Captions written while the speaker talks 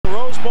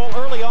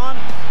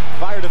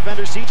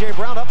after C.J.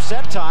 Brown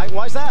upset Ty.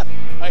 Why's that?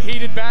 A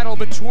heated battle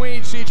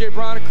between C.J.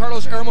 Brown and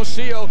Carlos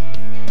Hermosillo.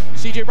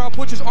 C.J. Brown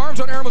puts his arms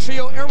on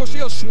Hermosillo.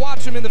 Hermosillo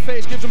swats him in the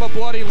face, gives him a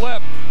bloody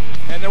lip.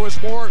 And there was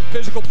more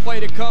physical play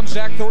to come.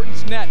 Zach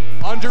Thornton's net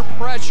under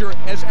pressure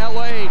as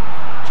L.A.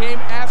 came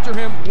after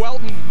him.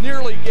 Wélton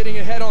nearly getting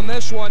ahead on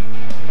this one.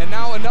 And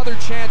now another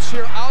chance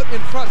here out in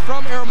front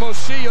from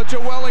Hermosillo to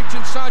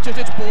Wéllington Sánchez.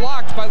 It's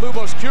blocked by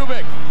Lubos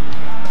Kubik.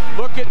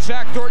 Look at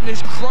Zach Thornton,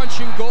 his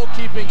crunching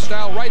goalkeeping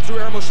style right through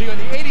Hermosillo. In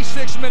the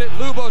 86th minute,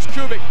 Lubos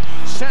Kubik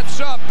sets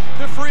up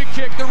the free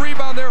kick. The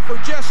rebound there for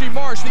Jesse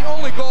Marsch, the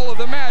only goal of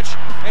the match.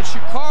 And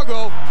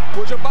Chicago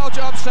was about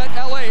to upset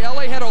LA.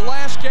 LA had a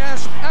last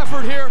gasp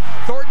effort here.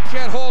 Thornton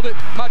can't hold it.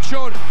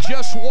 Machón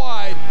just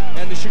wide.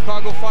 And the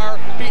Chicago Fire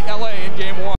beat LA.